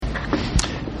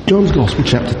John's Gospel,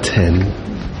 chapter 10,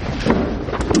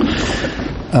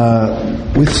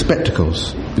 with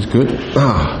spectacles is good.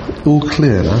 All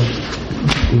clear now.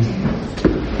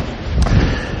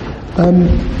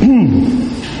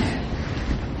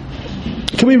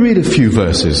 Can we read a few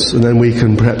verses and then we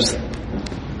can perhaps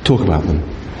talk about them?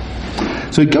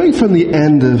 So going from the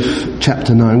end of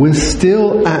chapter 9, we're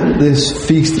still at this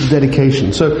feast of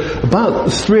dedication. So about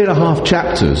 3.5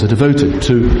 chapters are devoted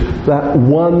to that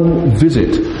one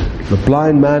visit. The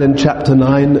blind man in chapter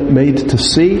 9 made to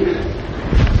see,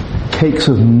 cakes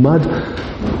of mud,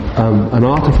 an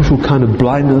artificial kind of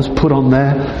blindness put on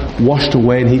there, washed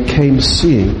away, and he came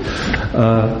seeing.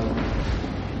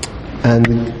 And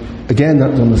again,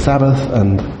 that was on the Sabbath,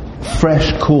 and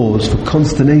fresh cause for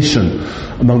consternation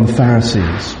among the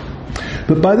Pharisees.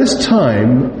 But by this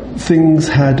time, things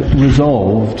had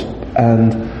resolved,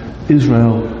 and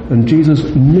Israel and Jesus'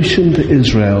 mission to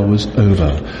Israel was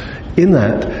over. In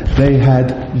that,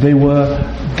 they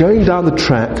were going down the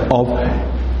track of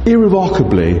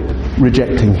irrevocably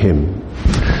rejecting him.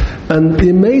 And the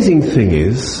amazing thing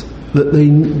is that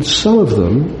some of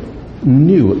them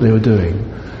knew what they were doing.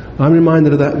 I'm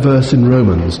reminded of that verse in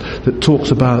Romans that talks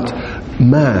about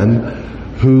man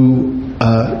who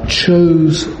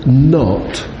chose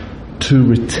not to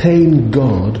retain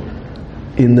God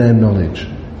in their knowledge.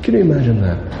 Can you imagine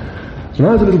that? When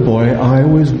I was a little boy,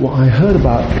 I heard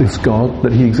about this God,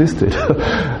 that he existed. And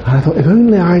I thought, if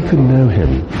only I could know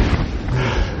him.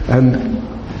 And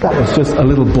that was just a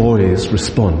little boy's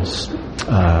response.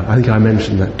 I think I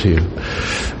mentioned that to you.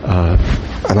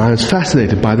 And I was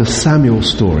fascinated by the Samuel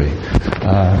story.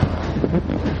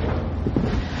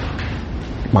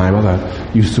 My mother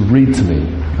used to read to me,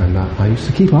 and I used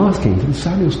to keep asking for the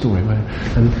Samuel story.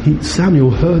 Samuel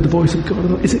heard the voice of God. I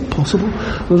thought, is it possible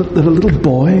that a little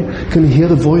boy can hear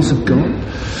the voice of God?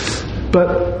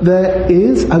 But there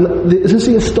is, and this is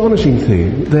the astonishing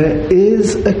thing, there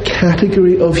is a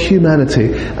category of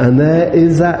humanity, and there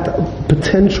is that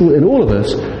potential in all of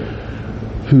us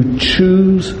who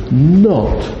choose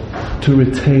not to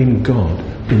retain God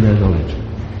in their knowledge.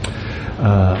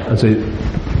 And so,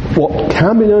 what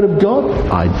can be known of God,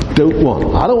 I don't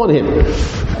want him.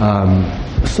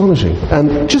 Astonishing.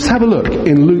 And just have a look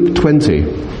in Luke 20.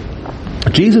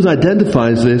 Jesus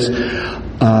identifies this,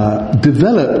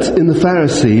 developed in the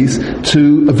Pharisees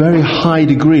to a very high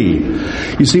degree.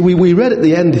 You see, we read at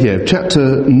the end here,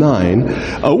 chapter 9,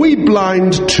 are we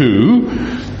blind too?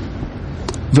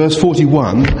 Verse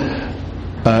 41,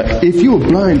 if you were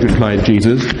blind, replied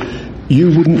Jesus,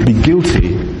 you wouldn't be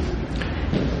guilty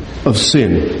of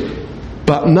sin.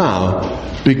 But now,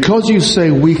 because you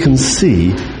say we can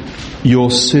see,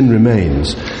 your sin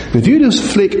remains. If you just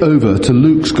flick over to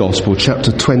Luke's Gospel,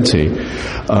 chapter 20,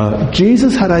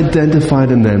 Jesus had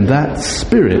identified in them that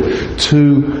spirit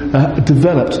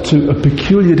developed to a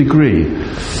peculiar degree.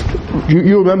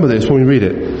 You remember this when we read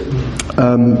it.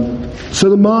 So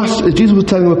the master, Jesus was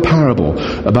telling them a parable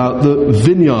about the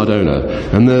vineyard owner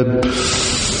and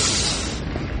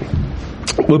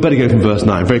we'll better go from verse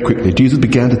 9 very quickly. Jesus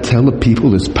began to tell the people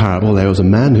this parable. There was a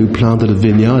man who planted a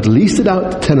vineyard, leased it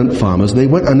out to tenant farmers. They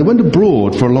went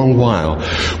abroad for a long while.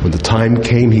 When the time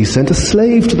came, he sent a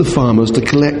slave to the farmers to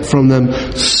collect from them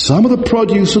some of the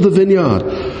produce of the vineyard.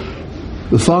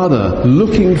 The father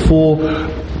looking for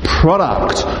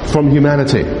product from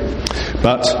humanity.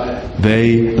 But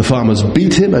the farmers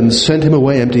beat him and sent him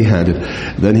away empty-handed.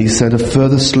 Then he sent a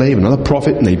further slave, another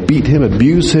prophet, and they beat him,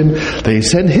 abused him. They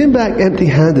sent him back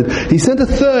empty-handed. He sent a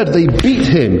third, they beat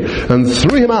him and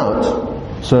threw him out.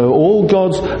 So all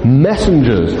God's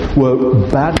messengers were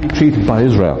badly treated by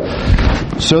Israel.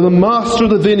 So the master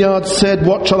of the vineyard said,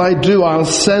 what shall I do? I'll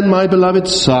send my beloved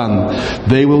son.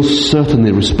 They will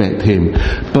certainly respect him.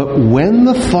 But when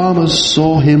the farmers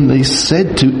saw him, they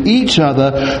said to each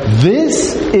other,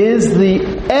 this is the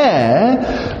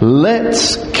heir.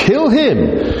 Let's kill him.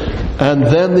 And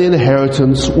then the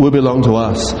inheritance will belong to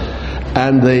us.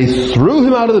 And they threw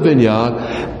him out of the vineyard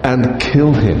and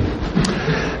killed him.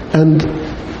 And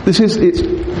it's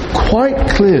quite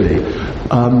clearly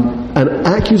an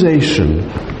accusation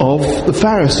of the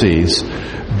Pharisees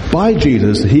by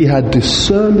Jesus. He had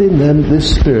discerned in them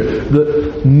this spirit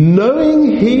that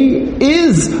knowing he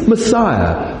is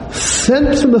Messiah,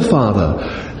 sent from the Father,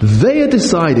 they had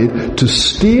decided to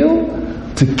steal,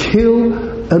 to kill,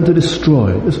 and to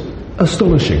destroy. It's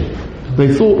astonishing.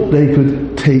 They thought they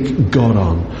could take God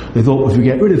on. They thought if we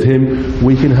get rid of him,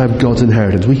 we can have God's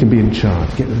inheritance. We can be in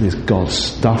charge. Get rid of this God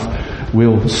stuff.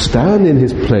 We'll stand in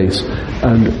his place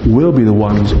and we'll be the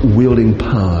ones wielding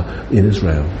power in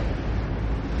Israel.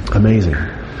 Amazing.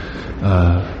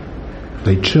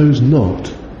 They chose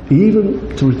not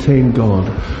even to retain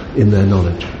God in their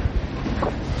knowledge.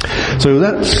 So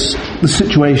that's the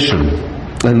situation.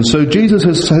 And so Jesus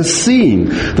has seen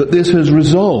that this has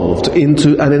resolved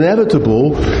into an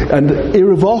inevitable and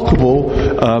irrevocable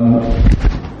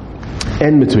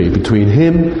enmity between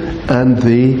him and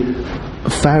the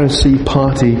Pharisee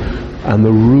party and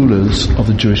the rulers of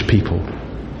the Jewish people.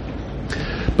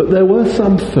 But there were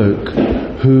some folk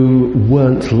who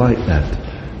weren't like that.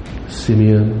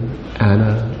 Simeon,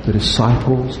 Anna, the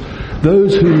disciples,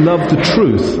 those who loved the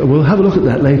truth. And we'll have a look at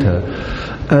that later.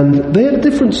 And they had a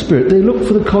different spirit. They looked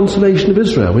for the consolation of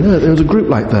Israel. We know that there was a group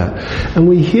like that. And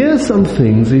we hear some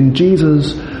things in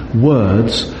Jesus'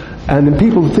 words and in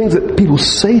things that people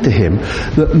say to him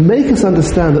that make us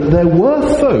understand that there were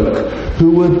folk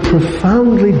who were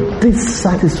profoundly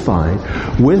dissatisfied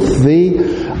with the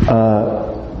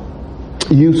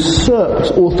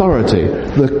usurped authority,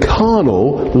 the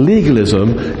carnal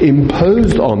legalism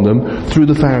imposed on them through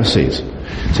the Pharisees.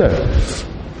 So,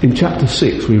 in chapter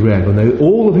 6 we read, when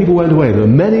all the people went away,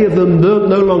 many of them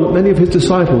many of his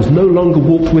disciples no longer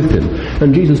walked with him.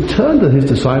 And Jesus turned to his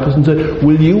disciples and said,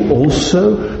 "Will you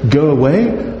also go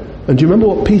away?" And do you remember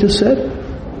what Peter said?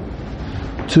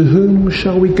 "To whom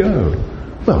shall we go?"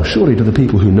 Well, surely to the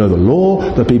people who know the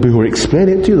law, the people who are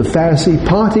explaining it to you, the Pharisee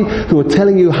party, who are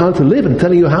telling you how to live and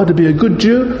telling you how to be a good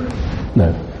Jew.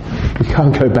 No, we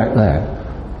can't go back there.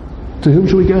 To whom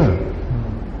shall we go?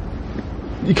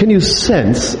 Can you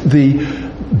sense the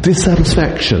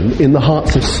dissatisfaction in the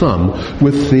hearts of some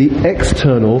with the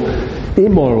external,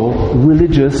 immoral,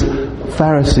 religious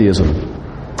Phariseeism?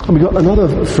 And we've got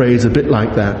another phrase a bit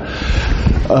like that.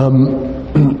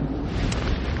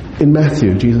 In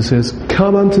Matthew, Jesus says,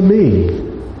 "Come unto me,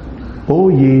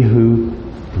 all ye who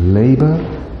labour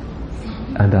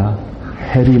and are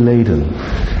heavy laden."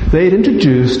 They had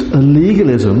introduced a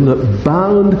legalism that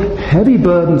bound heavy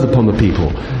burdens upon the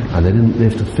people, and they didn't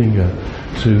lift a finger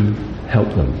to help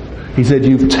them. He said,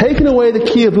 "You've taken away the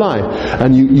key of life,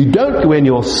 and you don't go in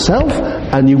yourself,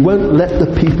 and you won't let the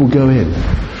people go in."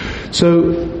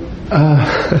 So,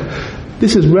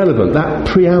 this is relevant. That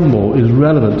preamble is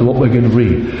relevant to what we're going to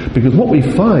read, because what we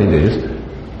find is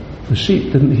the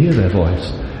sheep didn't hear their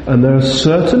voice. And there are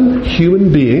certain human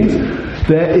beings,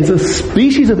 there is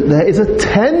a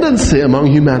tendency among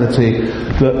humanity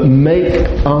that make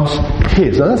us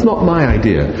his. Now that's not my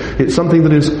idea. It's something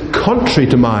that is contrary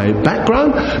to my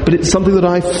background, but it's something that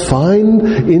I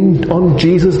find on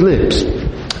Jesus' lips.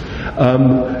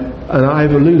 And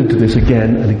I've alluded to this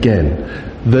again and again.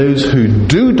 Those who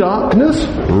do darkness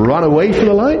run away from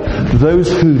the light. Those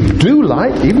who do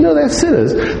light, even though they're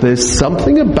sinners, there's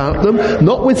something about them,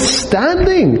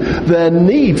 notwithstanding their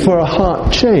need for a heart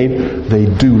change, they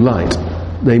do light.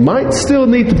 They might still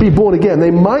need to be born again. They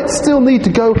might still need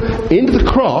to go into the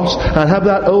cross and have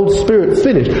that old spirit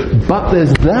finished. But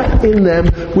there's that in them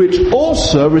which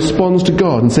also responds to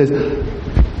God and says,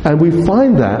 and we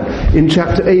find that in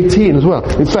chapter 18 as well.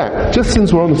 In fact, just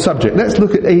since we're on the subject, let's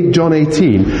look at John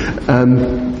 18.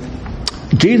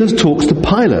 Jesus talks to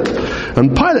Pilate.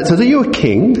 And Pilate says, "Are you a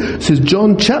king?" Says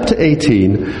John chapter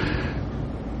 18,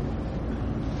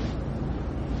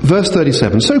 verse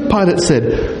 37. So Pilate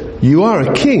said, "You are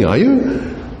a king, are you?"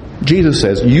 Jesus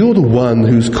says, "You're the one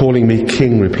who's calling me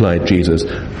king," replied Jesus.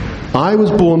 "I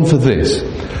was born for this.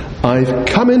 I've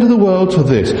come into the world for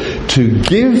this, to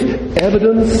give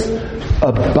evidence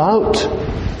about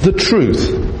the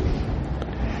truth.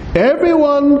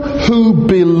 Everyone who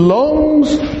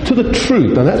belongs to the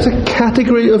truth," and that's a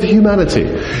category of humanity,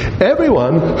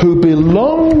 everyone who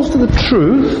belongs to the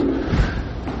truth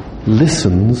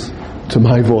listens to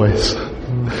my voice.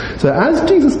 So as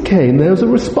Jesus came, there was a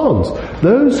response.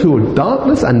 Those who were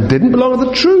darkness and didn't belong to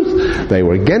the truth, they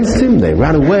were against him, they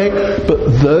ran away.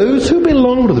 But those who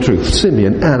belonged to the truth,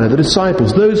 Simeon, Anna, the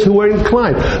disciples, those who were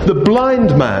inclined, the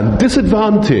blind man,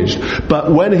 disadvantaged,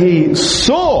 but when he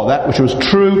saw that which was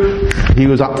true, he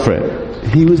was up for it.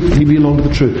 He belonged to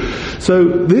the truth. So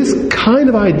this kind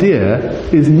of idea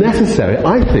is necessary,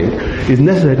 I think,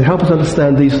 to help us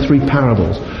understand these three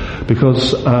parables.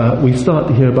 Because we start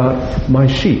to hear about my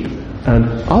sheep and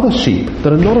other sheep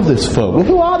that are not of this fold. Well,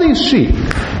 who are these sheep?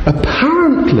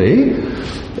 Apparently,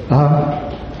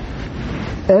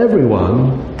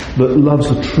 everyone that loves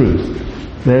the truth.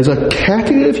 There's a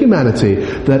category of humanity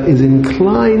that is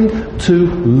inclined to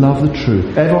love the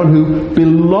truth. Everyone who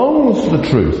belongs to the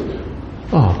truth.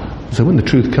 Oh, so when the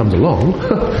truth comes along,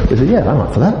 they say, "Yeah, I'm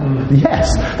up for that."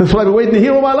 Yes, that's what I've been waiting to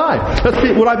hear all my life.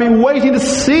 That's what I've been waiting to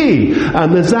see.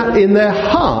 And there's that in their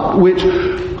heart which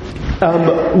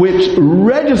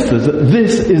registers that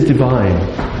this is divine.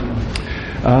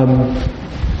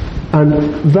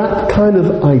 And that kind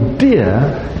of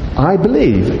idea, I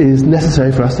believe, is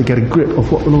necessary for us to get a grip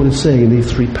of what the Lord is saying in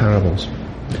these three parables.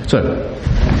 So,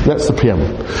 that's the preamble.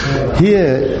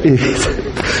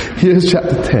 Here's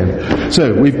chapter 10.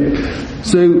 So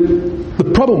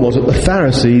the problem was that the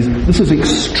Pharisees, this is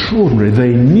extraordinary,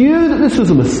 they knew that this was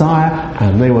the Messiah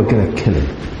and they were going to kill him.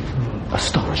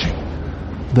 Astonishing.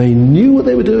 They knew what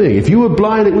they were doing. If you were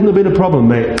blind, it wouldn't have been a problem,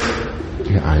 mate.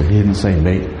 Yeah, he didn't say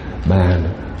mate,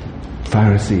 man.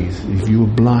 Pharisees, if you were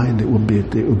blind, it would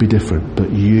be different.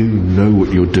 But you know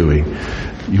what you're doing.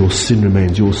 Your sin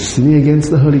remains. You're sinning against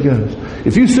the Holy Ghost.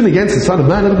 If you sin against the Son of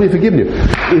Man, it'll be forgiven you.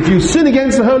 If you sin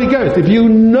against the Holy Ghost, if you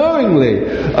knowingly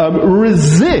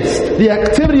resist the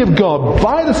activity of God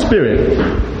by the Spirit,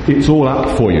 it's all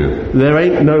up for you. There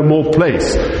ain't no more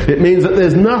place. It means that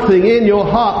there's nothing in your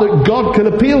heart that God can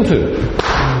appeal to.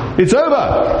 It's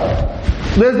over.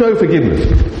 There's no forgiveness.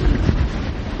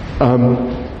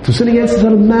 To sin against the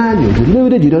Son of Man, you're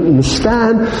deluded, you don't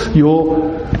understand,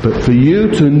 but for you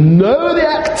to know the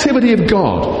activity of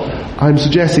God, I'm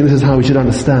suggesting this is how we should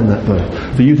understand that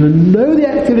verse. For you to know the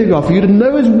activity of God, for you to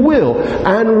know His will,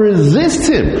 and resist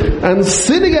Him, and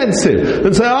sin against Him,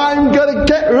 and say, I'm going to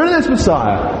get rid of this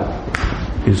Messiah,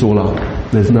 it's all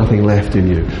up. There's nothing left in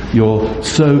you. You're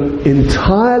so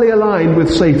entirely aligned with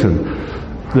Satan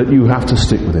that you have to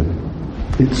stick with him.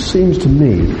 It seems to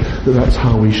me that that's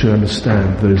how we should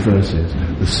understand those verses,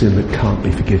 the sin that can't be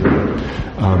forgiven.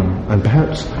 And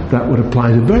perhaps that would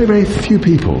apply to very, very few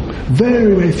people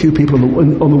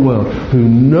on the world who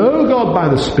know God by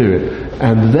the Spirit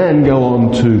and then go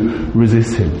on to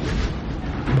resist Him.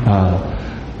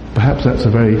 Perhaps that's a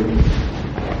very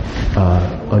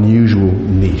unusual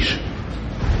niche.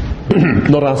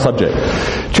 Not our subject.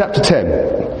 Chapter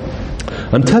 10.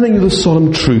 I'm telling you the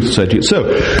solemn truth, said Jesus. So,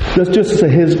 let's just say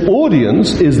his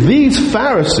audience is these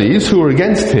Pharisees who are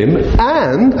against him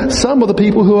and some of the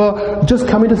people who are just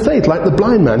coming to faith, like the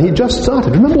blind man. He just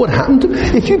started. Remember what happened to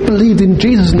him? If you believed in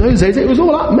Jesus in those days, it was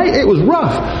all up, mate. It was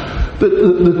rough.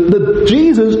 The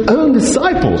Jesus' own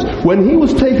disciples, when he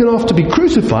was taken off to be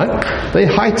crucified, they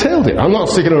hightailed it. I'm not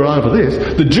sticking around for this.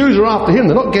 The Jews are after him.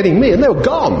 They're not getting me. And they were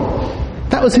gone.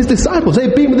 That was his disciples.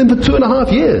 They'd been with him for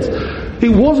 2.5 years. It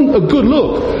wasn't a good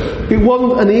look. It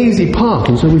wasn't an easy path.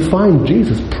 And so we find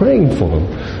Jesus praying for them.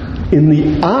 In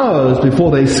the hours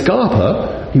before they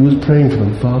scarper, he was praying for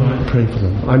them. Father, I pray for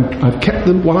them. I've kept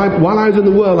them. While I was in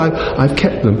the world, I've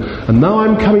kept them. And now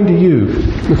I'm coming to you.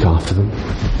 Look after them.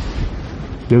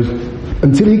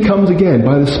 Until he comes again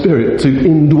by the Spirit to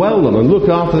indwell them and look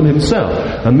after them himself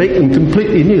and make them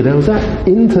completely new. There was that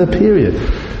inter-period.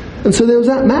 And so there was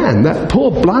that man, that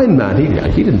poor blind man.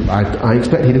 He didn't. I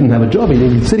expect he didn't have a job. He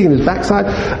was sitting in his backside,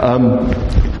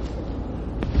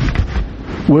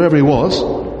 wherever he was,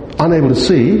 unable to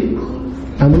see,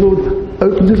 and the Lord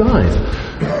opened his eyes.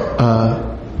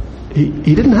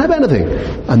 He didn't have anything,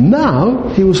 and now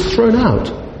he was thrown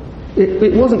out.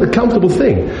 It wasn't a comfortable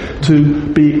thing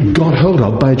to be got hold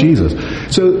of by Jesus.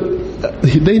 So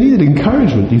they needed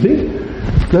encouragement. Do you think?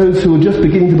 Those who were just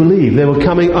beginning to believe, they were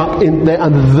coming up in there,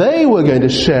 and they were going to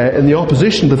share in the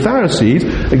opposition to the Pharisees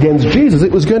against Jesus.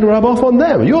 It was going to rub off on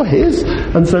them. You're his.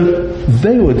 And so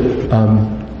they would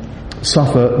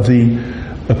suffer the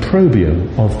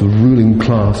opprobrium of the ruling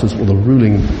classes or the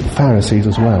ruling Pharisees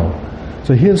as well.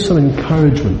 So here's some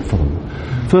encouragement for them.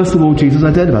 First of all, Jesus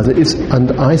identifies it,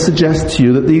 and I suggest to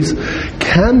you that these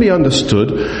can be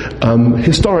understood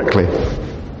historically.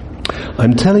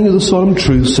 I'm telling you the solemn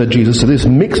truth, said Jesus, to this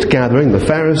mixed gathering, the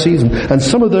Pharisees and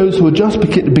some of those who were just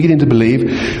beginning to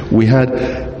believe. We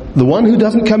had the one who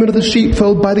doesn't come into the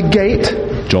sheepfold by the gate,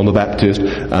 John the Baptist,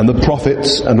 and the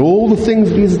prophets, and all the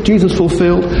things Jesus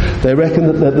fulfilled. They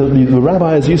reckon that the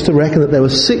rabbis used to reckon that there were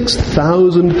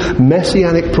 6,000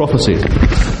 messianic prophecies.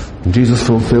 And Jesus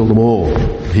fulfilled them all.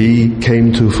 He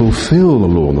came to fulfill the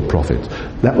law and the prophets.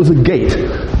 That was a gate.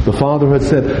 The Father had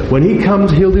said, when he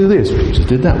comes, he'll do this. Jesus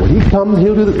did that. When he comes,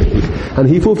 he'll do this. And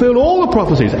he fulfilled all the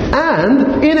prophecies.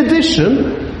 And, in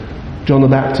addition, John the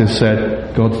Baptist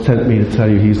said, God's sent me to tell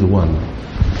you he's the one.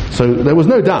 So there was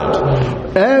no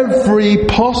doubt. Every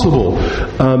possible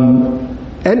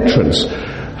entrance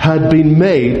had been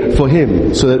made for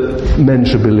him so that men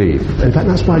should believe. In fact,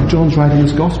 that's why John's writing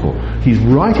this gospel. He's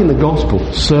writing the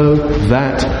gospel so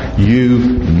that you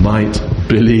might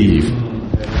believe.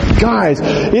 Guys,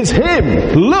 it's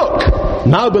him. Look,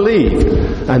 now believe.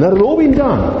 And that had all been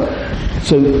done.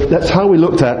 So that's how we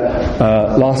looked at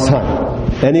last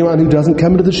time. Anyone who doesn't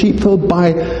come into the sheepfold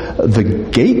by the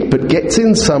gate but gets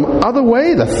in some other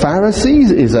way, the Pharisees,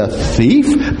 is a thief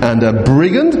and a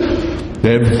brigand.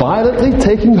 They're violently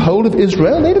taking hold of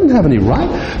Israel. They didn't have any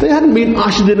right. They hadn't been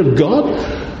ushered in of God.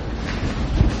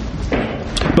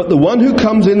 But the one who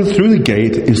comes in through the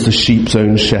gate is the sheep's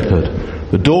own shepherd.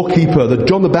 The doorkeeper, that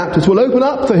John the Baptist, will open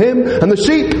up for him, and the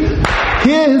sheep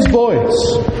hear his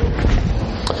voice.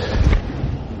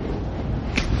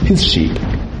 His sheep.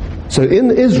 So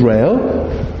in Israel,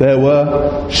 there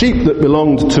were sheep that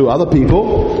belonged to other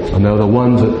people, and there were the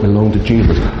ones that belonged to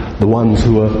Jesus. The ones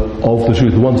who were of the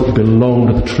truth, the ones that belonged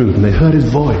to the truth. And they heard his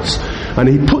voice. And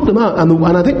he put them out. And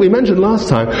I think we mentioned last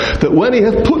time that when he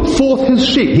has put forth his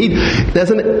sheep,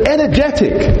 there's an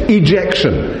energetic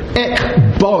ejection.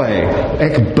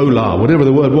 Ekbola, whatever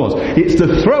the word was. It's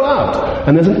to throw out.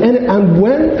 And there's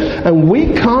and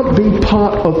we can't be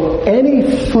part of any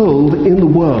fold in the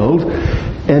world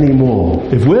anymore.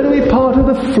 If we're to be part of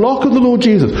the flock of the Lord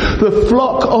Jesus, the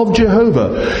flock of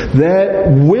Jehovah,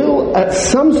 there will at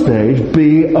some stage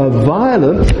be a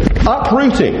violent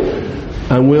uprooting,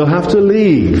 and we'll have to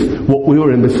leave what we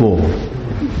were in before.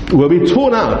 We'll be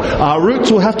torn out. Our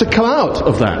roots will have to come out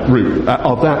of that root,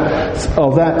 of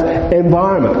that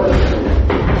environment.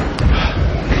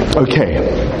 Okay.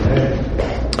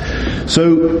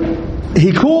 So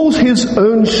he calls his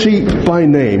own sheep by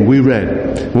name, we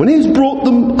read. When he's brought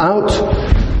them out,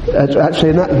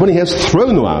 when he has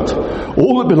thrown them out,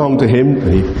 all that belong to him,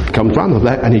 and he comes round the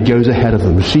back and he goes ahead of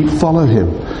them. The sheep follow him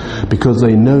because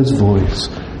they know his voice.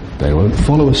 They won't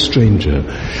follow a stranger.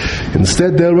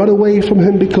 Instead, they'll run away from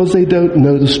him because they don't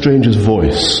know the stranger's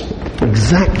voice.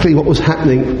 Exactly what was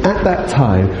happening at that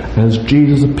time as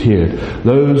Jesus appeared.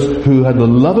 Those who had the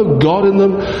love of God in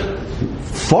them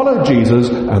followed Jesus,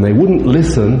 and they wouldn't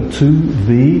listen to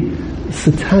the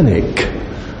satanic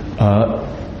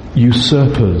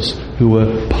usurpers who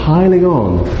were piling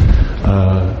on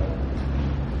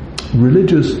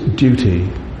religious duty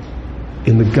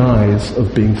in the guise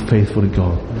of being faithful to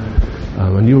God.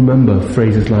 And you remember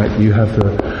phrases like, you've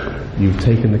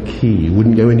taken the key, you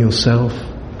wouldn't go in yourself,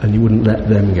 and you wouldn't let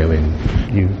them go in.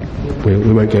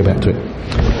 We won't go back to it.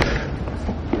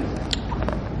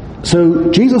 So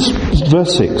Jesus,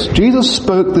 verse 6, Jesus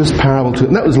spoke this parable to,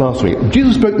 and that was last week,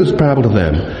 Jesus spoke this parable to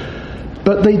them,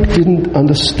 but they didn't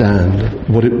understand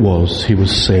what it was he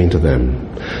was saying to them.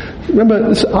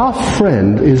 Remember, our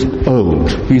friend is old.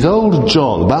 He's old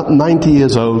John, about 90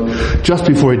 years old, just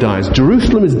before he dies.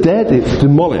 Jerusalem is dead, it's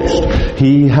demolished.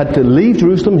 He had to leave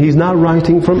Jerusalem. He's now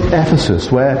writing from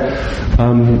Ephesus, where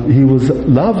he was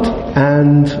loved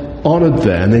and honoured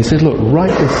there. And they said, look,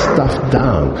 write this stuff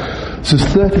down. This is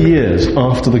 30 years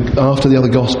after the other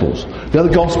Gospels. The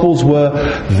other Gospels were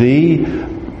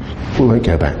we won't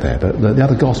go back there, but the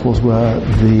other Gospels were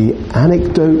the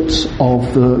anecdotes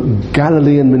of the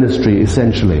Galilean ministry,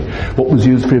 essentially, what was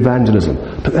used for evangelism.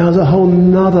 But there was a whole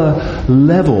nother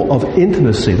level of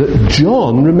intimacy that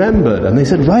John remembered, and they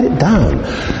said, write it down.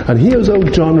 And here was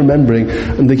old John remembering,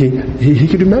 and thinking, he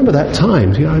could remember that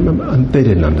time. I remember, and they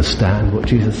didn't understand what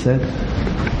Jesus said.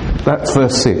 That's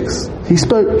verse 6. He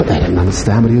spoke, but they didn't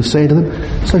understand what he was saying to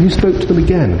them, so he spoke to them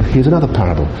again. Here's another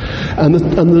parable. And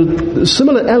the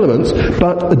similar elements,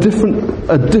 but a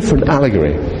different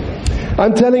allegory.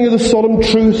 I'm telling you the solemn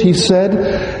truth, he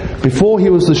said, before he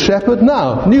was the shepherd.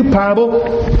 Now, new parable,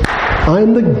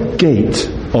 I'm the gate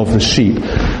of the sheep.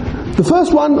 The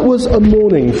first one was a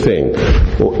morning thing.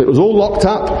 It was all locked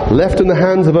up, left in the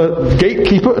hands of a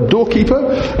gatekeeper, a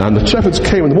doorkeeper, and the shepherds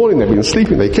came in the morning. They'd been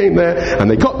sleeping, they came there, and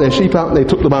they got their sheep out and they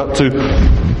took them out to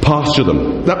pasture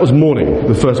them. That was morning,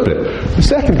 the first bit. The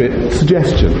second bit,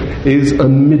 suggestion, is a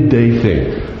midday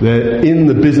thing. They're in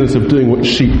the business of doing what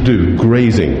sheep do,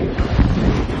 grazing.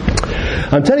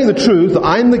 I'm telling you the truth,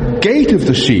 I'm the gate of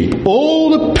the sheep.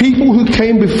 All the people who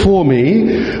came before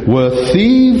me were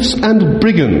thieves and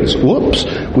brigands. Whoops,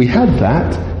 we had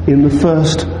that in the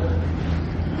first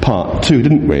part too,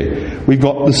 didn't we? We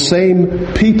got the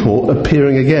same people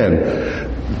appearing again.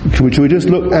 Should we just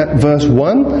look at verse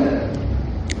 1?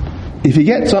 If he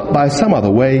gets up by some other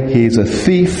way, he is a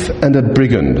thief and a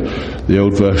brigand. The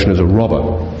old version is a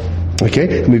robber.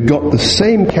 Okay, and we've got the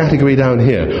same category down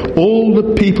here. All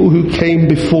the people who came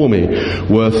before me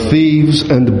were thieves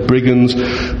and brigands,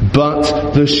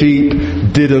 but the sheep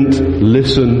didn't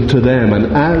listen to them.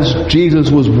 And as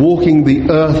Jesus was walking the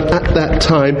earth at that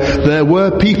time, there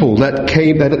were people that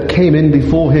came in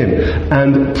before him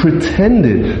and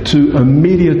pretended to a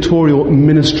mediatorial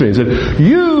ministry and said,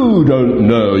 you don't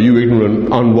know, you ignorant,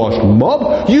 unwashed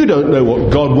mob. You don't know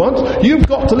what God wants. You've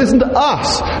got to listen to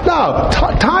us. Now,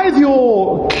 tithe your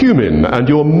cumin and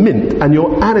your mint and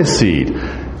your aniseed.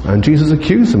 And Jesus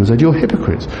accused them and said, you're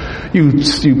hypocrites.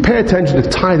 You pay attention to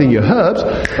tithing your herbs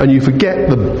and you forget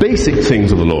the basic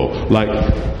things of the law, like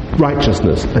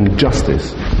righteousness and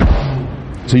justice.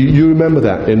 So you remember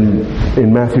that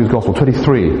in Matthew's Gospel,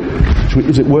 23.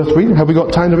 Is it worth reading? Have we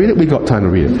got time to read it? We've got time to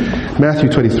read it. Matthew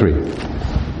 23.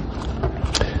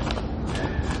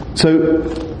 So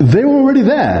they were already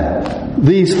there,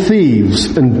 these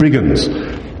thieves and brigands,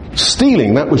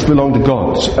 stealing that which belonged to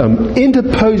God,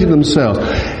 interposing themselves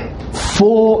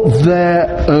for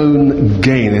their own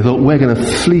gain. They thought, we're going to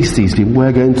fleece these people,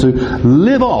 we're going to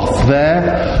live off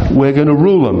we're going to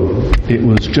rule them. It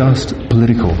was just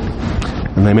political.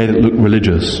 And they made it look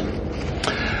religious.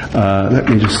 Let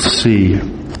me just see.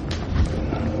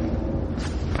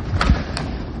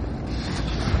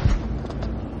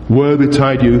 Woe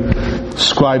betide you,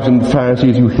 scribes and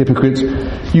Pharisees, you hypocrites!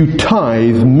 You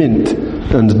tithe mint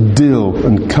and dill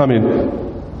and cumin,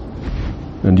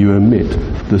 and you omit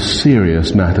the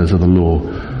serious matters of the law,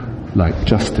 like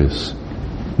justice,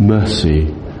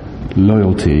 mercy,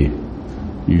 loyalty.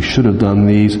 You should have done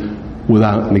these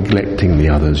without neglecting the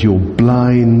others. You're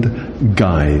blind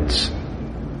guides.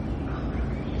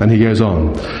 And he goes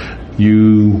on.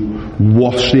 You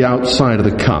wash the outside of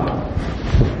the cup.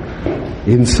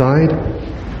 Inside,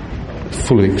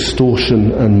 full of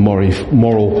extortion and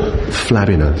moral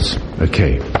flabbiness.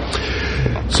 Okay.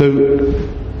 So,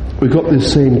 we've got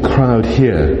this same crowd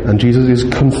here, and Jesus is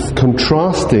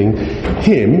contrasting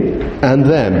him and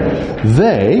them.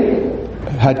 They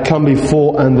had come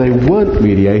before and they weren't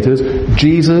mediators.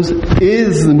 Jesus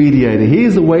is the mediator. He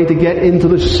is the way to get into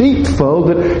the sheepfold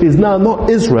that is now not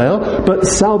Israel, but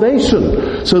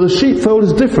salvation. So the sheepfold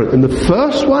is different. In the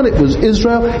first one it was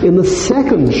Israel. In the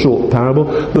second short parable,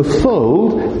 the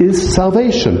fold is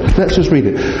salvation. Let's just read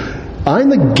it. I'm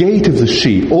the gate of the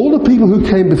sheep. All the people who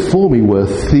came before me were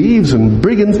thieves and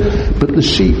brigands, but the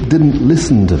sheep didn't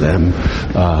listen to them.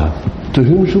 To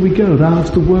whom shall we go? Thou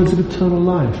hast the words of eternal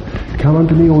life. Come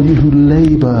unto me, all you who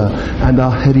labour and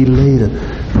are heavy laden.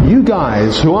 You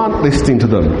guys who aren't listening to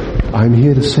them, I'm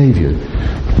here to save you.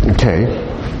 Okay.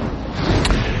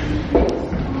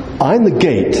 I'm the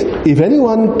gate. If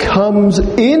anyone comes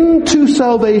into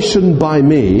salvation by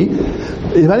me,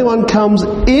 if anyone comes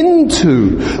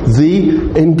into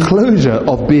the enclosure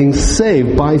of being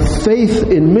saved by faith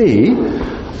in me,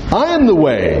 I am the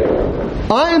way.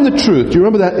 I am the truth. Do you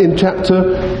remember that in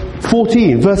chapter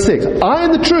 14, verse 6? I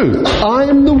am the truth. I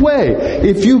am the way.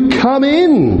 If you come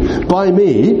in by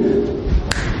me,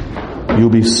 you'll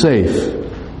be safe.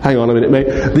 Hang on a minute,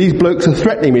 mate. These blokes are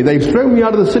threatening me. They've thrown me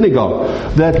out of the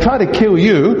synagogue. They're trying to kill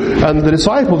you, and the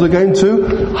disciples are going to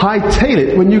hightail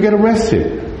it when you get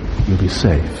arrested. You'll be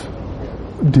safe.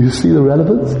 Do you see the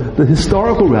relevance? The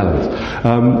historical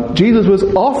relevance. Jesus was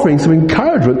offering some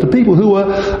encouragement to people who were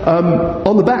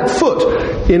on the back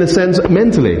foot, in a sense,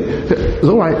 mentally. It's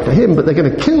all right for him, but they're going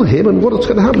to kill him, and what's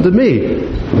going to happen to me?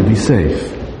 You'll be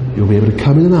safe. You'll be able to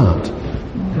come in and out.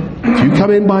 If you come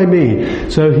in by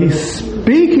me. So he's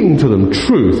speaking to them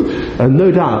truth, and no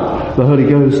doubt the Holy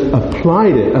Ghost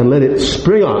applied it and let it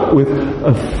spring up with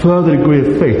a further degree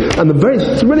of faith. And the very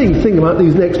thrilling thing about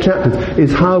these next chapters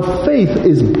is how faith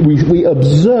is, we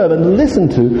observe and listen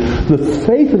to the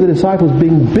faith of the disciples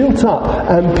being built up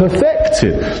and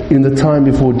perfected in the time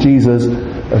before Jesus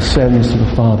ascends to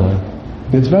the Father.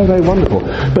 It's very, very wonderful.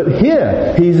 But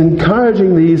here, he's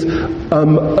encouraging these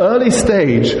early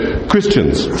stage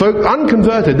Christians, folk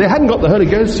unconverted. They hadn't got the Holy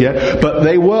Ghost yet, but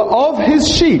they were of his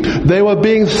sheep. They were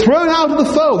being thrown out of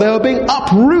the fold. They were being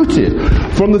uprooted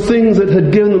from the things that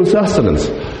had given them sustenance.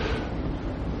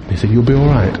 He said, you'll be all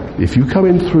right. If you come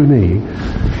in through me,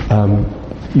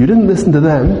 you didn't listen to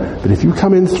them, but if you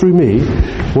come in through me,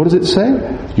 what does it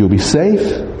say? You'll be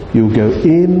safe. You'll go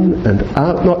in and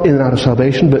out, not in and out of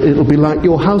salvation, but it'll be like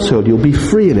your household. You'll be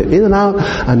free in it, in and out,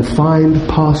 and find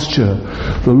pasture.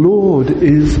 The Lord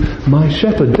is my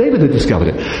shepherd. David had discovered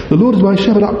it. The Lord is my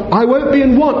shepherd. I won't be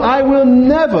in want. I will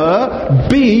never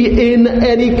be in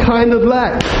any kind of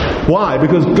lack. Why?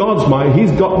 Because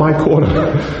He's got my corner.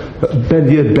 Ben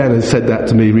has said that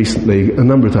to me recently a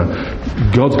number of times.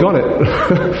 God's got it.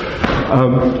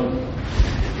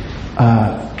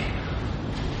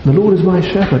 The Lord is my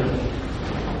shepherd.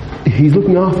 He's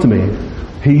looking after me.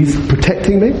 He's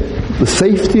protecting me. The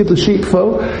safety of the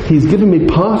sheepfold. He's given me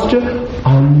pasture.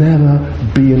 I'll never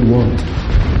be in want.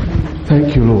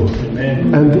 Thank you, Lord.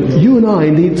 Amen. And you and I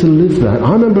need to live that.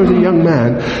 I remember as a young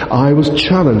man, I was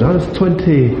challenged. I was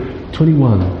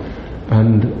 21,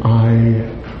 and I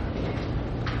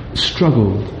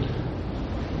struggled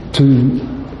to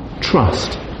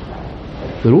trust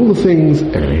that all the things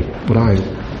that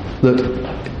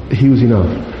he was enough,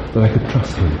 that I could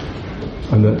trust him,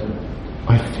 and that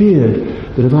I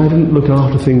feared that if I didn't look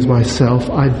after things myself,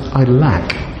 I'd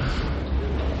lack.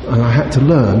 and I had to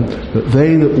learn that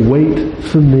they that wait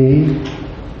for me,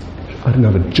 I didn't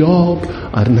have a job,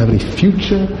 I didn't have any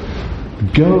future, the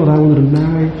girl that I wanted to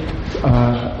marry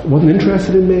wasn't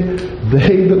interested in me.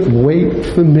 They that wait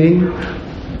for me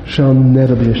shall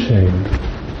never be ashamed.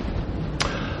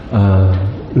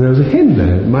 There was a hymn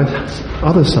there. My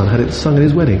other son had it sung at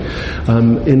his wedding.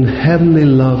 In heavenly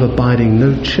love abiding,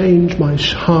 no change my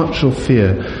heart shall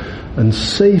fear, and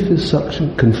safe is such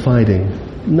confiding,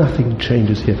 nothing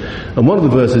changes here. And one of the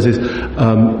verses is,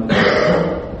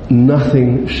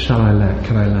 nothing shall I lack,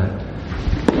 can I lack?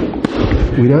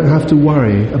 We don't have to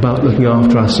worry about looking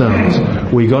after ourselves.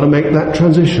 We got to make that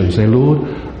transition. Say, Lord,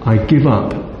 I give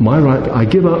up my right to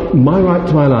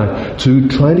my life, to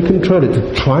trying to control it,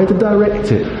 to trying to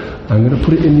direct it. I'm going to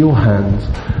put it in your hands.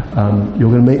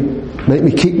 You're going to make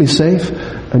me, keep me safe,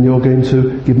 and you're going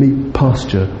to give me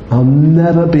pasture. I'll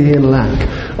never be in lack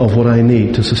of what I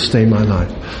need to sustain my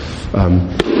life.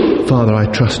 Father, I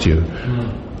trust you.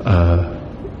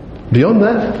 Beyond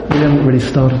that, we haven't really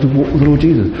started to walk with the Lord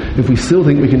Jesus. If we still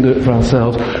think we can do it for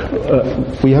ourselves,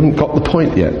 we haven't got the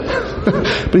point yet.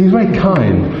 But He's very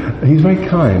kind. He's very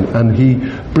kind, and He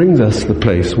brings us to the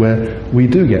place where we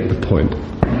do get the point.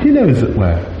 He knows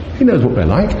He knows what we're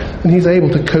like, and He's able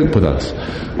to cope with us.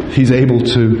 He's able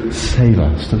to save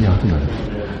us to the uttermost.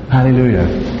 Hallelujah.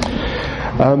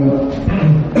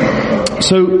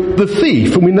 So the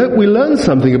thief, and we learn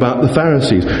something about the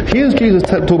Pharisees. Here's Jesus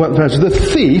talk about the Pharisees. The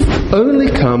thief only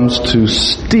comes to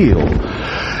steal,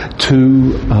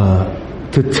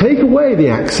 to take away the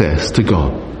access to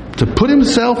God, to put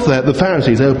himself there. The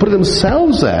Pharisees, they were putting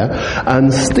themselves there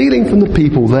and stealing from the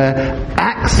people their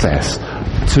access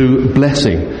to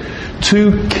blessing,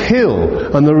 to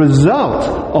kill. And the result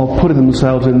of putting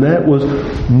themselves in there was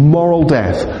moral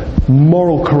death,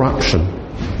 moral corruption.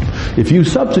 If you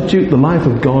substitute the life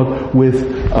of God with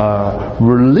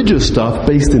religious stuff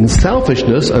based in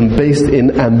selfishness and based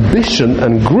in ambition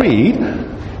and greed,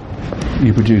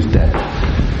 you produce death.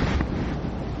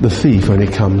 The thief only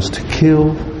comes to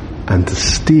kill and to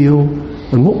steal.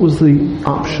 And what was the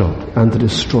upshot? And to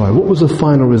destroy. What was the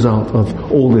final result of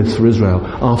all this for Israel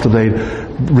after they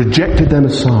rejected their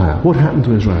Messiah? What happened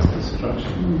to Israel?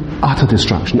 Utter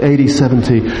destruction. AD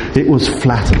 70, it was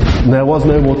flattened. There was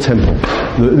no more temple.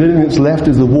 The only thing that's left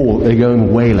is the wall that they go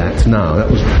and wail at now.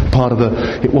 That was part of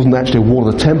it wasn't actually a wall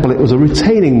of the temple, it was a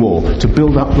retaining wall to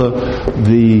build up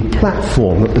the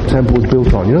platform that the temple was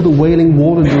built on. You know the Wailing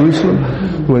Wall in Jerusalem?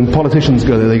 When politicians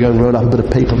go there, they go and roll up a bit of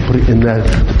paper and put it in there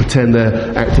to pretend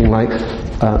they're acting like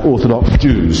Orthodox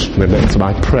Jews. They make some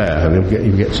prayer, and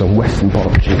you get some Western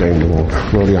politicians going to the wall,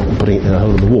 rolling up and putting it in a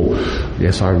hole in the wall.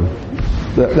 Yes,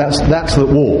 that's the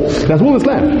wall. That's all that's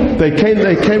left. They came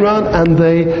around and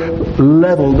they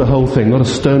leveled the whole thing. Not a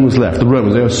stone was left. The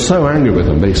Romans, they were so angry with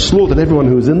them. They slaughtered everyone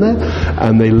who was in there,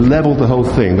 and they leveled the whole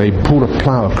thing. They pulled a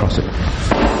plough across it.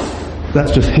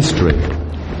 That's just history.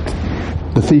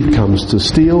 The thief comes to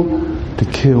steal, to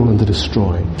kill, and to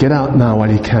destroy. Get out now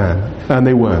while you can. And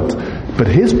they weren't. But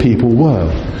his people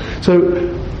were.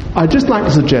 So I'd just like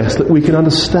to suggest that we can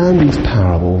understand these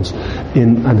parables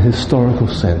in an historical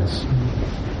sense.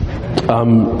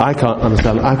 I can't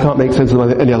understand. I can't make sense of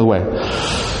it any other way.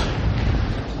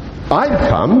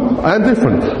 I'm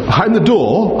different. I'm the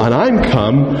door, and I'm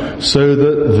come so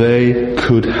that they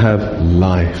could have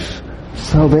life,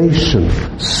 salvation,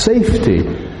 safety,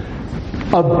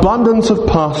 abundance of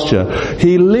pasture.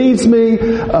 He leads me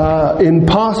in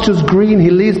pastures green. He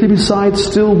leads me beside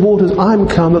still waters. I'm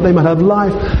come that they might have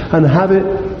life and have it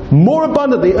more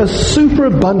abundantly, a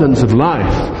superabundance of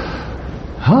life.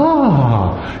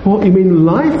 What you mean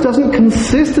life doesn't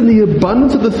consist in the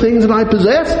abundance of the things that I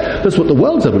possess? That's what the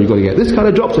world said. Well, you've got to get this kind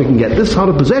of job so you can get this sort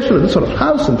of possession and this sort of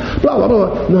house and blah, blah,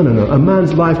 blah. No. A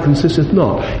man's life consisteth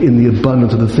not in the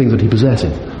abundance of the things that he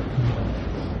possesses.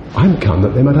 I'm come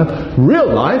that they might have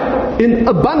real life in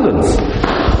abundance.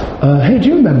 Hey, do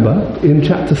you remember in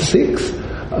chapter 6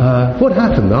 what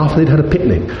happened after they'd had a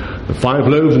picnic? The 5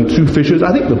 loaves and 2 fishes.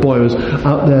 I think the boy was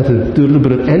out there to do a little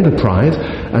bit of enterprise,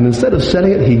 and instead of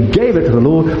selling it, he gave it to the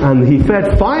Lord, and he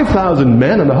fed 5,000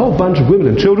 men and a whole bunch of women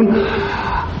and children.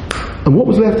 And what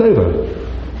was left over?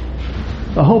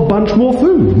 A whole bunch more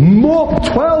food.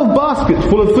 12 baskets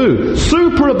full of food.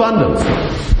 Superabundance.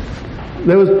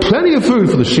 There was plenty of food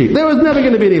for the sheep. There was never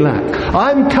going to be any lack.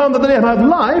 I'm come that they have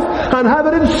life and have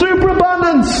it in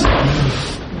superabundance.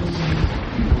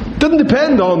 Doesn't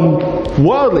depend on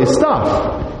worldly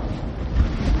stuff.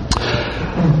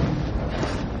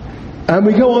 And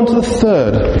we go on to the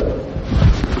third.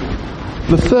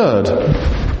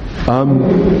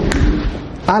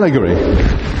 Allegory.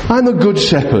 I'm the good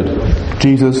shepherd,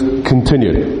 Jesus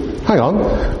continued. Hang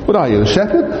on, what are you, the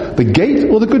shepherd, the gate,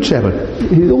 or the good shepherd?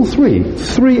 All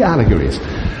three allegories.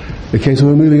 Okay, so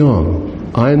we're moving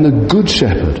on. I am the good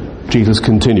shepherd, Jesus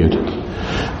continued.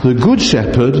 The good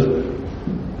shepherd,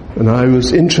 and I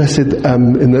was interested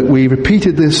in that we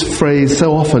repeated this phrase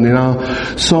so often in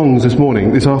our songs this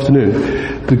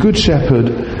afternoon. The good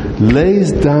shepherd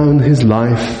lays down his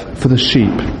life for the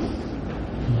sheep.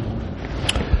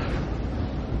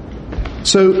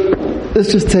 So,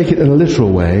 let's just take it in a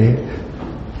literal way.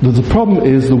 The problem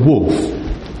is the wolf,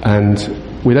 and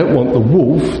we don't want the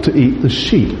wolf to eat the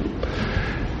sheep.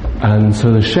 And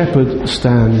so the shepherd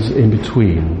stands in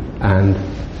between and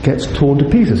gets torn to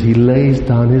pieces. He lays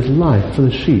down his life for the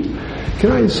sheep.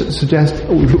 Can I suggest,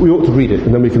 we ought to read it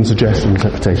and then we can suggest an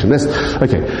interpretation.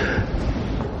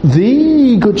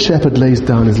 The good shepherd lays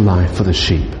down his life for the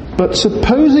sheep. But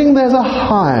supposing there's a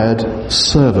hired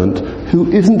servant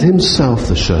who isn't himself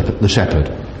the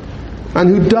shepherd, and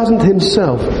who doesn't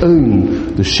himself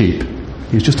own the sheep,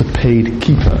 he's just a paid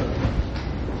keeper.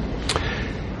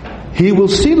 He will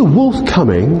see the wolf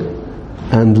coming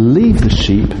and leave the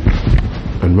sheep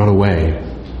and run away.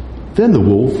 Then the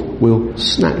wolf will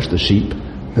snatch the sheep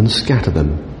and scatter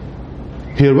them.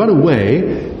 He'll run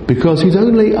away because he's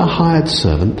only a hired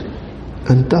servant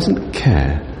and doesn't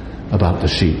care about the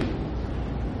sheep.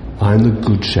 I am the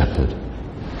good shepherd.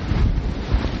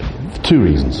 For 2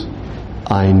 reasons.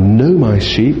 I know my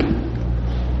sheep,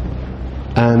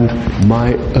 and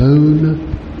my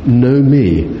own know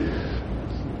me.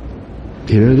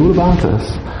 He knows all about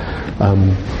us.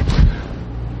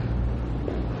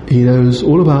 He knows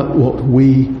all about what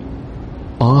we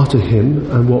are to him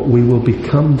and what we will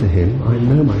become to him. I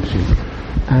know my sheep,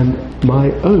 and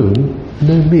my own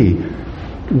know me.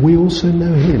 We also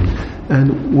know him,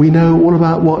 and we know all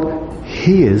about what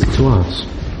he is to us.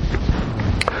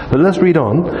 But let's read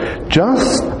on.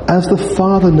 Just as the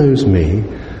Father knows me,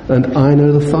 and I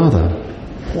know the Father.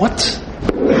 What?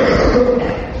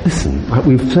 Listen,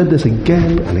 we've said this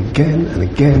again and again and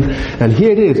again, and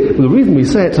here it is. The reason we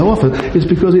say it so often is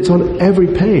because it's on every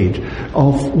page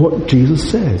of what Jesus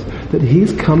says, that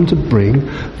he's come to bring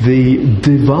the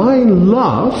divine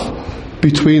love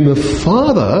between the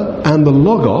Father and the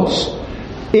Logos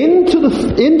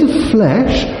into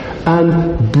flesh,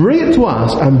 and bring it to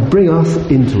us and bring us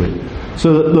into it.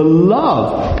 So that the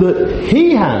love that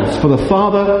he has for the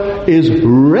Father is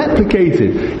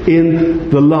replicated in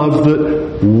the love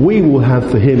that we will have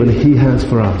for him and he has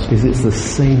for us. It's the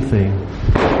same thing.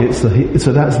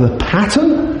 So that's the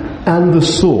pattern and the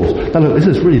source. Now look, this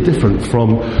is really different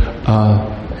from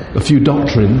a few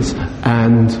doctrines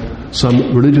and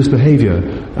some religious behaviour.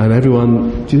 And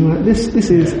everyone, do you know what? This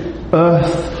is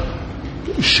earth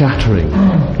shattering.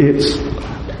 It's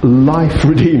life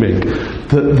redeeming.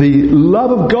 That the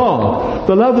love of God,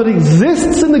 the love that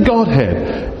exists in the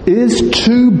Godhead, is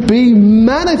to be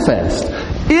manifest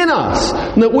in us.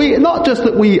 That we, not just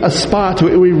that we aspire to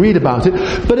it and we read about it,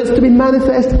 but it's to be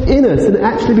manifest in us, and it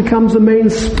actually becomes the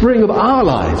mainspring of our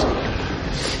lives.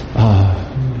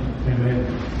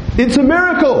 It's a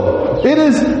miracle. It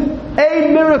is a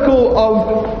miracle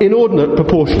of inordinate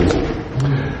proportions.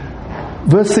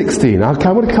 Verse 16, I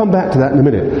want to come back to that in a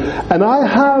minute. And I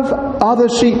have other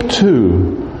sheep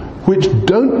too, which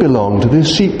don't belong to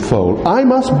this sheepfold. I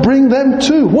must bring them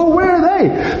too. Well, where are they?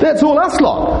 That's all us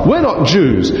lot. We're not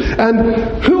Jews.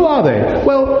 And who are they?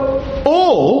 Well,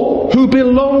 all who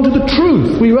belong to the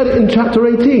truth. We read it in chapter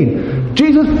 18.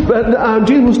 Jesus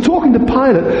was talking to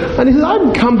Pilate, and he said,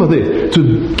 I've come for this,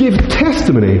 to give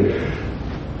testimony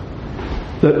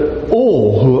that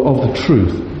all who are of the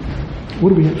truth. What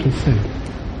do we actually say?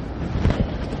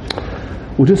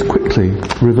 We'll just quickly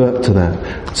revert to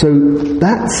that. So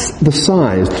that's the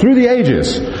size. Through the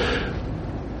ages,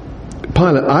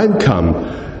 Pilate, I've come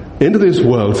into this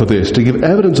world for this, to give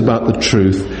evidence about the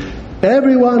truth.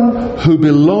 Everyone who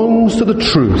belongs to the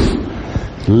truth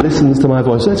listens to my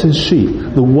voice. That's his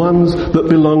sheep. The ones that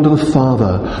belong to the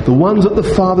Father. The ones that the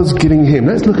Father's giving him.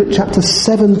 Let's look at chapter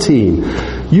 17.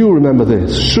 You'll remember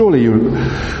this. Surely you...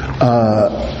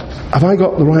 have I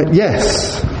got the right?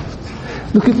 Yes.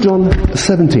 Look at John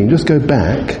 17. Just go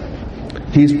back.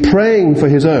 He's praying for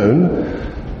his own.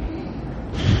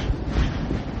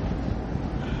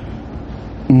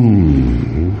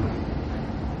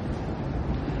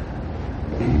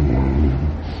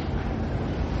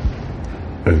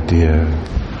 Oh dear.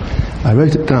 I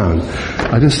wrote it down.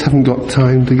 I just haven't got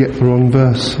time to get the wrong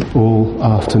verse all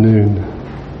afternoon.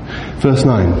 Verse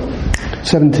 9.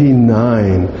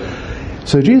 17:9.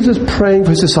 So Jesus is praying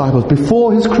for his disciples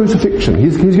before his crucifixion.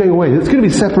 He's going away. There's going to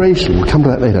be separation. We'll come to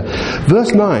that later.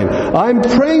 Verse 9. I'm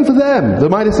praying for them, they're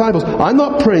my disciples. I'm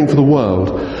not praying for the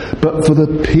world, but for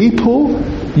the people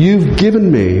you've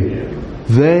given me.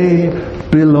 They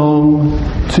belong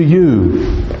to you.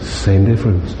 Same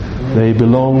difference. They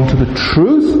belong to the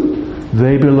truth.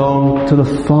 They belong to the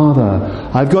Father.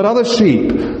 I've got other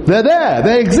sheep. They're there.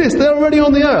 They exist. They're already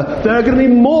on the earth. There are going to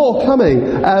be more coming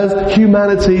as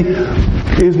humanity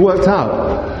is worked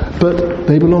out. But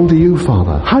they belong to you,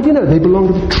 Father. How do you know? They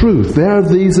belong to the truth. They are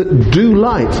these that do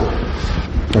light.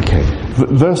 Okay.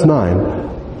 Verse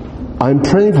 9. I'm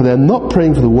praying for them, not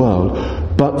praying for the world,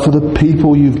 but for the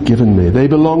people you've given me. They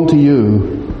belong to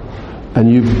you,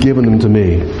 and you've given them to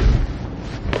me.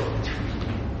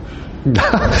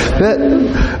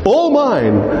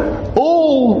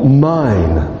 All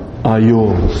mine are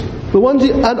yours. The ones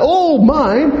and all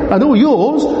mine and all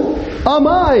yours are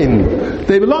mine.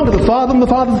 They belong to the Father, and the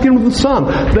Father's given to the Son.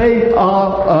 They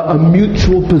are a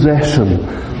mutual possession.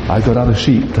 I've got other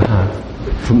sheep to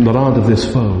have from that aren't of this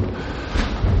fold.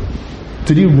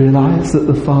 Did you realize that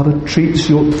the Father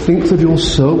thinks of your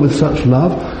soul with such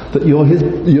love that you're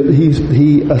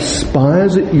he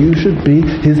aspires that you should be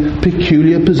his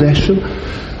peculiar possession?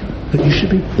 That you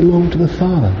should belong to the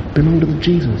Father, belong to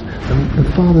Jesus. And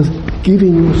the Father's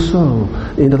giving your soul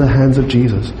into the hands of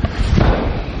Jesus.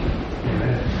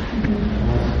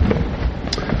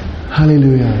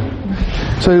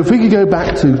 Hallelujah. So if we could go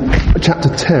back to chapter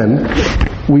 10,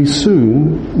 we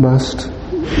soon must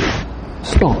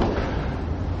stop.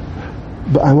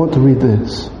 But I want to read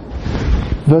this.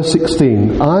 Verse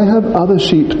 16. I have other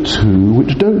sheep too,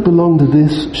 which don't belong to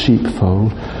this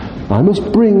sheepfold. I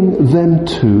must bring them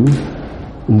too,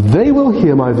 and they will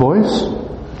hear my voice.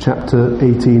 Chapter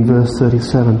 18, verse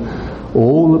 37.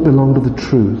 All that belong to the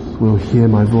truth will hear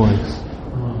my voice.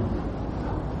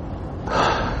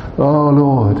 Oh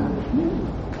Lord,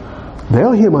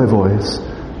 they'll hear my voice.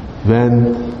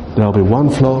 Then there'll be one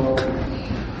flock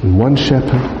and one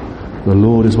shepherd. The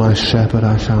Lord is my shepherd,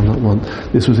 I shall not want.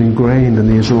 This was ingrained in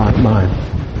the Israelite mind.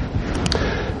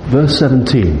 Verse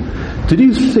 17. Did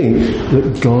you think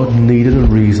that God needed a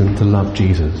reason to love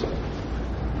Jesus?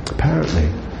 Apparently.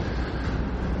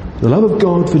 The love of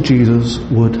God for Jesus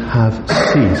would have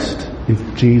ceased if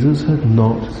Jesus had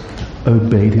not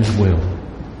obeyed his will.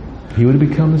 He would have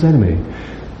become his enemy.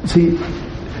 See,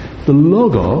 the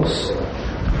Logos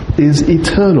is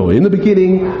eternal. In the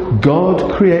beginning,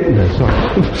 God created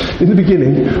us. In the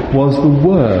beginning was the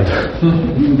Word.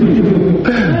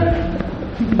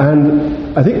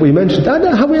 And I think we mentioned,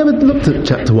 have we ever looked at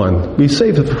chapter 1? We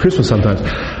save it for Christmas sometimes.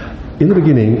 In the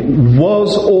beginning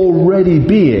was already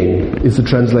being, is the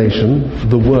translation,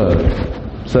 the Word.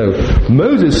 So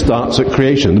Moses starts at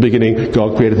creation. In the beginning,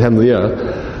 God created heaven and the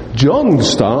earth. John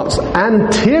starts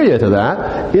anterior to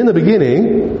that. In the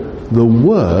beginning, the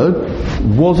Word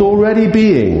was already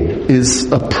being,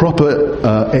 is a proper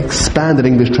expanded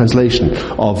English translation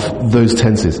of those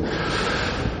tenses.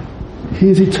 He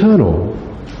is eternal,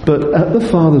 but at the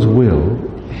Father's will,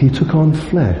 he took on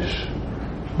flesh.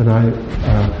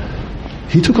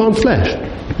 He took on flesh.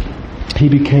 He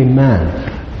became man.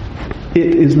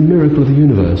 It is the miracle of the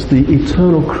universe. The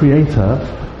eternal Creator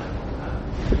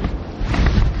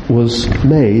was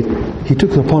made. He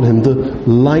took upon him the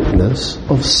likeness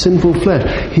of sinful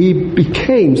flesh. He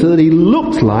became so that he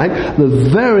looked like the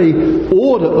very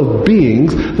order of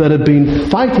beings that had been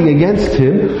fighting against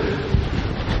him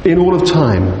in all of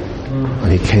time.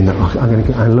 And he came that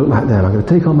I look like them. I'm going to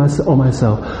take on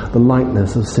myself the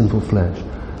likeness of sinful flesh.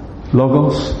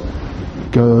 Logos,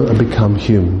 go and become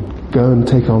human. Go and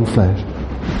take on flesh.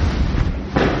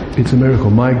 It's a miracle.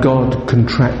 My God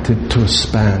contracted to a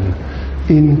span,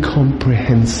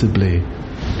 incomprehensibly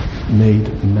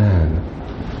made man.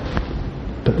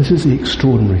 But this is the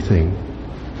extraordinary thing.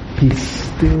 He's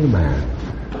still man.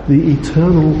 The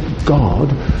eternal God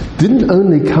didn't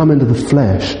only come into the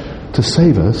flesh to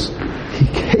save us, he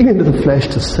came into the flesh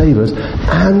to save us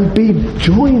and be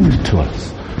joined to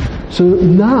us. So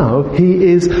now he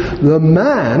is the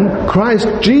man, Christ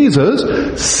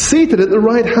Jesus, seated at the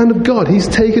right hand of God. He's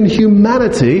taken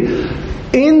humanity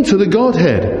into the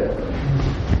Godhead.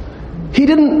 He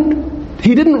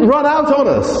didn't run out on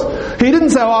us. He didn't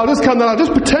say, I'll just come down, I'll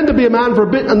just pretend to be a man for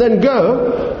a bit and then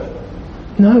go.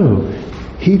 No.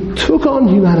 He took on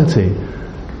humanity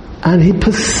and he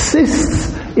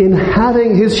persists in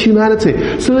having his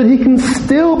humanity so that he can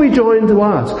still be joined to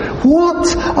us.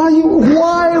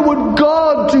 Why would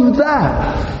God do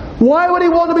that? Why would he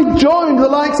want to be joined to the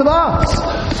likes of us?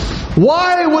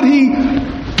 Why would he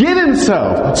give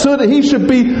himself so that he should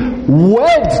be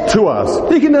wed to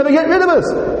us. He can never get rid of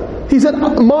us. He said,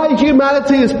 my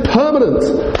humanity is permanent.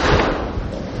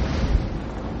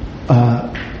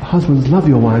 Husbands, love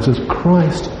your wives as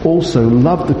Christ also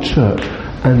loved the church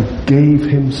and gave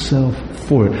himself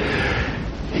for it.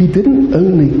 He didn't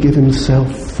only give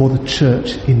himself for the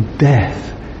church in death.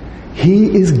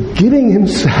 He is giving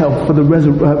himself for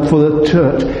the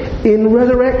church in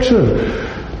resurrection.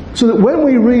 So that when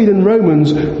we read in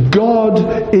Romans,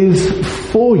 God is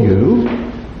for you,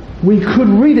 we could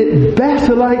read it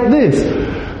better like this.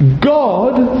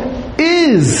 God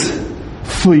is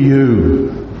for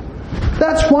you.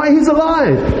 That's why he's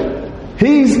alive.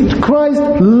 Christ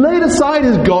laid aside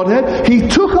his Godhead, he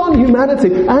took on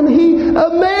humanity, and he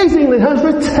amazingly has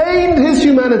retained his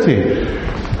humanity.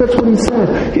 That's what he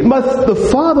said. The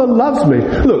Father loves me.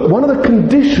 Look, one of the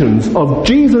conditions of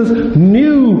Jesus'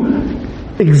 new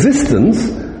existence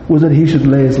was that he should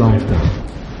lay his life down.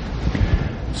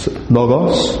 So,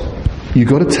 Logos, you've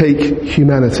got to take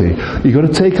humanity. You've got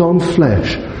to take on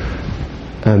flesh.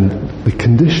 And the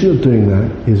condition of doing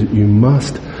that is that you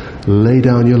must lay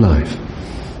down your life.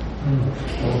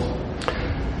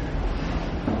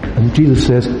 And Jesus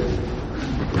says,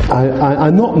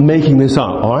 I'm not making this up,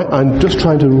 alright? I'm just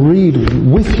trying to read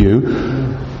with you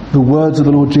the words of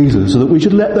the Lord Jesus, so that we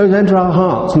should let those enter our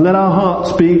hearts, and let our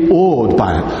hearts be awed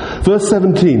by it. Verse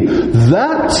 17,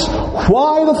 that's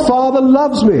why the Father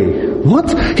loves me.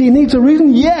 What? He needs a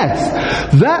reason?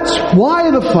 Yes. That's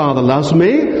why the Father loves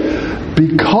me,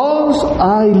 because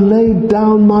I laid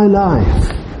down my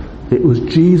life. It was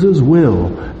Jesus'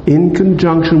 will in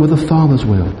conjunction with the Father's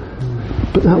will.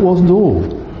 But that wasn't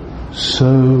all.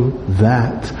 So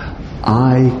that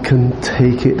I can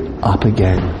take it up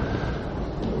again.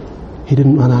 He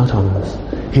didn't run out on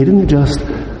us. He didn't just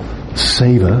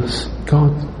save us.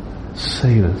 God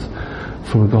saved us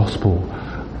from a gospel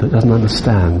that doesn't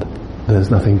understand there's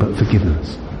nothing but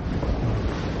forgiveness.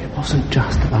 It wasn't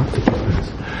just about forgiveness,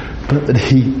 but that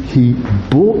he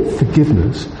bought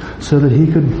forgiveness so that he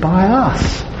could buy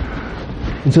us.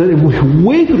 And so that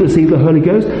we could receive the Holy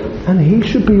Ghost, and he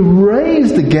should be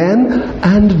raised again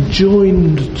and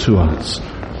joined to us.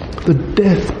 The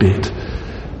death bit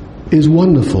is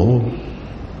wonderful,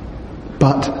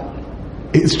 but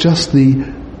it's just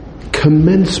the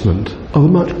commencement of a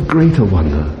much greater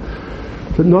wonder.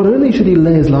 That not only should he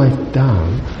lay his life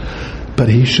down, but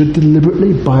he should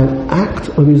deliberately, by an act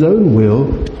of his own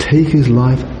will, take his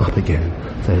life up again.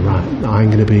 Say, right, I'm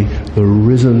going to be the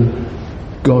risen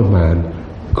God-man,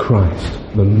 Christ,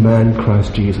 the man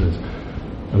Christ Jesus.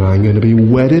 And I'm going to be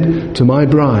wedded to my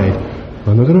bride.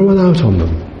 I'm not going to run out on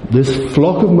them. This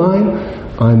flock of mine,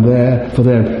 I'm there for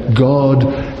them. God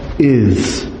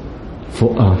is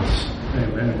for us.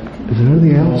 Amen. Is there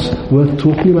anything else worth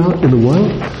talking about in the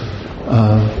world?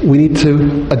 We need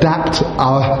to adapt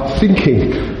our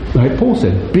thinking. Like Paul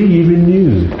said, be ye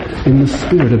renewed in the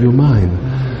spirit of your mind.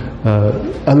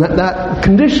 And let that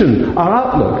condition our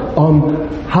outlook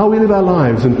on how we live our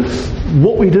lives and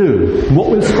what we do, what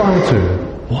we aspire to.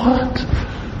 What?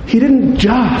 He didn't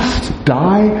just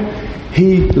die.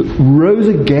 He rose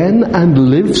again and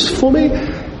lives for me.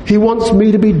 He wants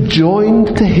me to be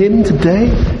joined to him today.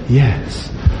 Yes.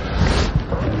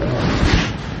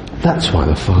 That's why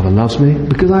the Father loves me,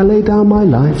 because I lay down my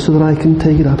life so that I can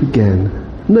take it up again.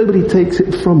 Nobody takes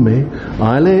it from me.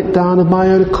 I lay it down of my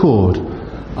own accord.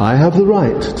 I have the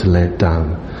right to lay it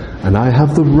down, and I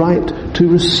have the right to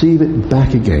receive it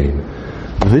back again.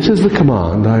 This is the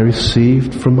command I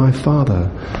received from my Father.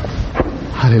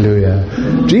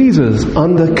 Hallelujah. Jesus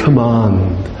under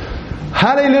command.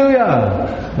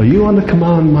 Hallelujah. Are you under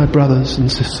command, my brothers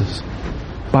and sisters?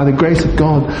 By the grace of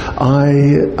God, I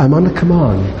am under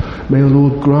command. May the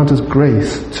Lord grant us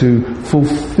grace to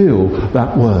fulfill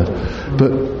that word.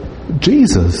 But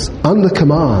Jesus, under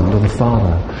command of the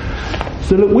Father.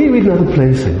 So look, we read in other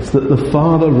places that the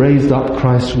Father raised up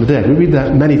Christ from the dead. We read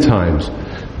that many times.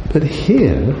 But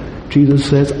here, Jesus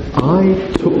says,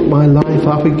 I took my life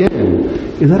up again.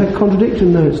 Is that a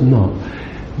contradiction? No, it's not.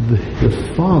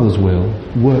 The Father's will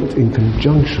worked in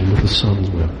conjunction with the Son's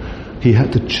will. He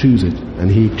had to choose it, and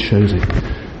he chose it.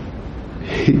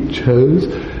 He chose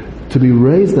to be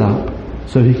raised up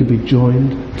so he could be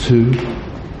joined to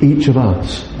each of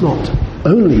us. Not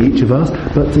only each of us,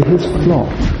 but to his flock.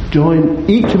 Join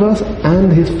each of us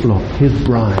and his flock, his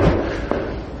bride.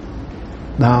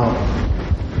 Now,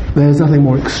 there's nothing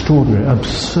more extraordinary,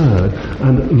 absurd,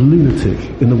 and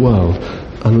lunatic in the world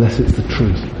unless it's the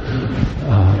truth.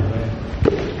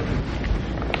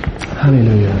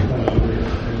 Hallelujah.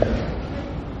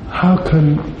 How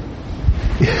can...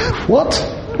 What?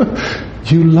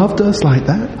 You loved us like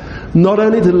that? Not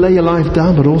only to lay your life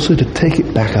down, but also to take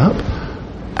it back up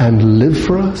and live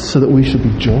for us so that we should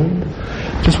be joined.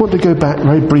 Just want to go back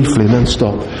very briefly and then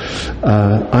stop.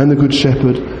 I'm the good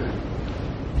shepherd.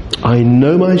 I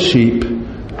know my sheep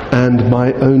and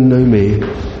my own know me.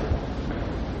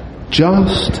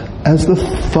 Just as the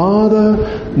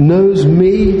Father knows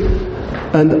me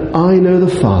and I know the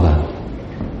Father.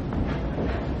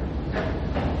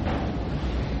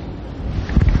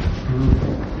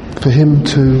 For him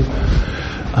to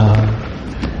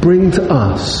bring to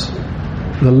us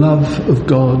the love of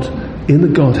God in the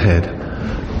Godhead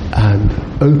and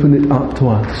open it up to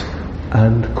us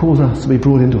and cause us to be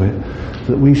brought into it,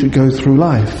 that we should go through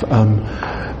life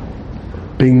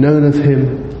being known of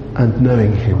him and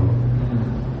knowing him.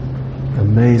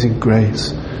 Amazing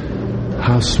grace,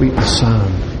 how sweet the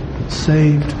sound that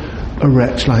saved a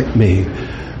wretch like me.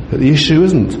 But the issue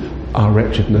isn't our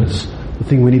wretchedness. The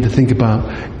thing we need to think about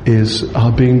is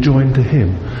our being joined to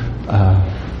him.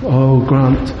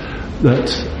 Grant that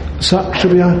such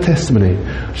should be our testimony,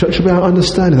 such should be our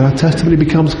understanding, that our testimony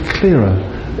becomes clearer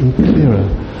and clearer,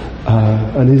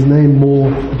 and his name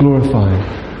more glorified,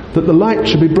 that the light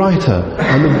should be brighter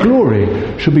and the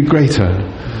glory should be greater.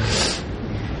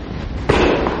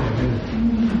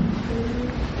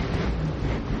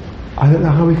 I don't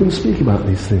know how we can speak about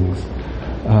these things.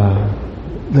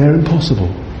 They're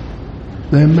impossible.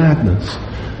 They're madness,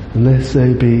 unless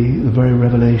they be the very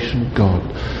revelation of God.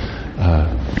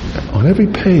 On every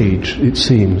page, it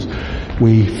seems,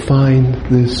 we find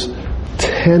this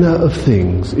tenor of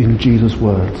things in Jesus'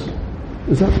 words.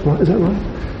 Is that right?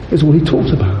 It's what he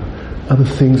talks about. Are the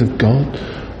things of God,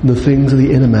 and the things of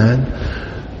the inner man.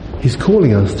 He's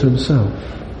calling us to himself.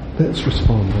 Let's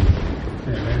respond.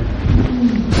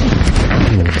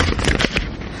 Amen.